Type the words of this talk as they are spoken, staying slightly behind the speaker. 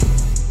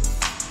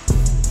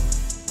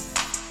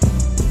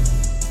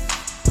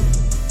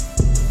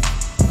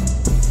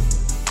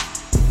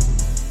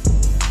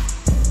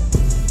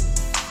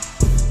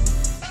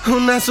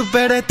Una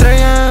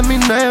superestrella en mi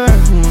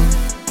neighborhood.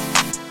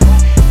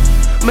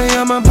 Me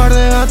llaman par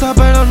de gatas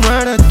pero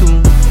no eres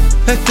tú.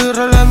 Estoy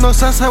rolando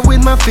salsa with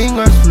my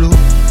fingers blue.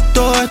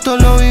 Todo esto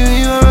lo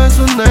viví, bebé, es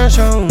un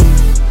nation.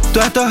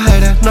 Todos estos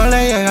haters no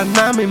le llegan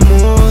a mi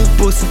mood.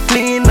 Pussy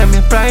clean en mi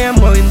spray, I'm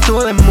going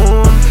to the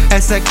moon.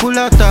 Ese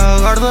culo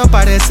todo gordo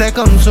parece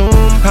Consum.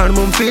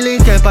 Armo un feeling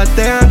que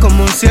patea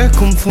como si es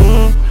Kung Fu.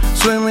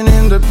 Swimming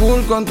in the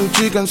pool con tu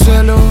chica en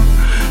celo.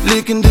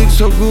 Licking dick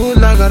so good,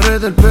 la agarré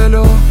del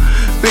pelo.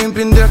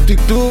 Pimping de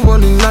actitud,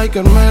 bowling like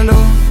Carmelo.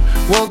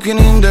 Walking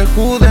in the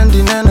hood,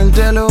 ending en el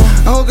telo.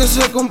 Hago que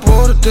se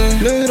comporte,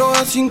 le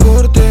droga sin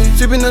corte.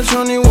 Sipping el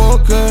Johnny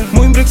Walker,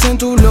 muy bricks en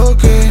tu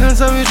bloque.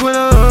 Esa bitch huele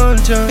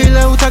dolce y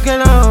le gusta que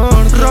la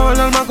ahorque. Roba el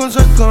alma con su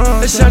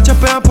escote, ella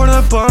chapea por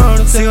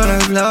deporte. Sigo en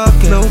el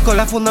bloque, me busco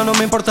la funda, no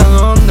me importa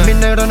dónde. Mi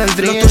negro en el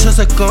drink, lo tuyo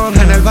se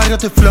esconde. En el barrio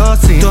estoy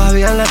flossy,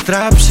 todavía en la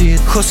trap shit.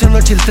 José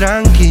no chill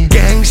tranqui,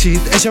 gang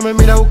shit. Ella me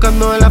mira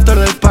buscando el after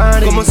del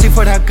party, como si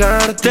fuera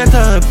carta.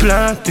 Teta de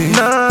plástico,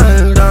 nada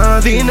de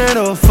gratis,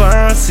 dinero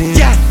fácil.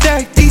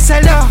 Yeah,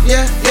 díselo.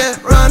 Yeah, yeah,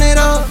 run it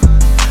up.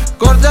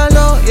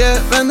 Córtalo, yeah,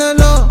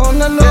 véndelo,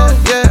 óndalo. Yeah,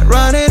 yeah,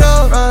 run it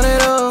up, run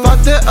it up.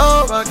 Fuck the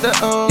up, fuck the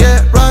up.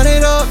 Yeah, run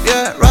it up,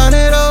 yeah, run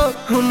it up.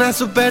 Una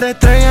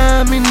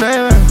superestrella en mi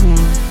neighborhood.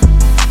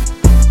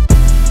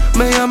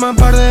 Me llaman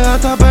par de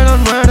gatas pero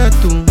no eres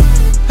tú.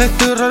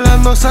 Estoy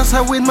rolando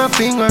salsa with my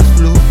fingers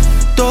blue.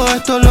 Todo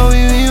esto lo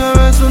viví,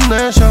 bebé, es un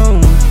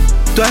nation.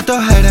 Todos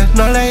estos haters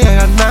no le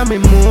llegan a mi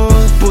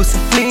mood. Pussy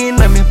clean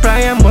en mi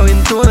spray, I'm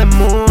going to the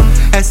moon.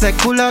 Ese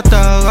culo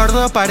todo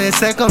gordo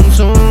parece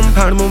Consum.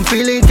 Armo un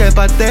feeling que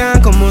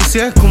patea como si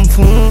es Kung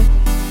Fu.